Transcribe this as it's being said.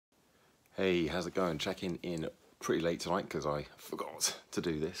Hey, how's it going? Checking in pretty late tonight because I forgot to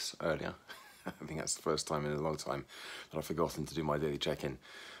do this earlier. I think that's the first time in a long time that I've forgotten to do my daily check-in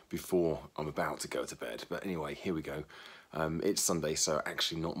before I'm about to go to bed. But anyway, here we go. It's Sunday, so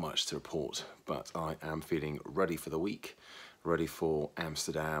actually not much to report, but I am feeling ready for the week, ready for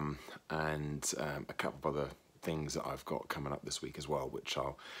Amsterdam and a couple of other things that I've got coming up this week as well, which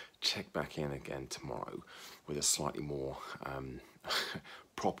I'll check back in again tomorrow with a slightly more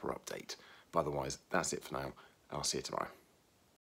proper update. But otherwise, that's it for now. I'll see you tomorrow.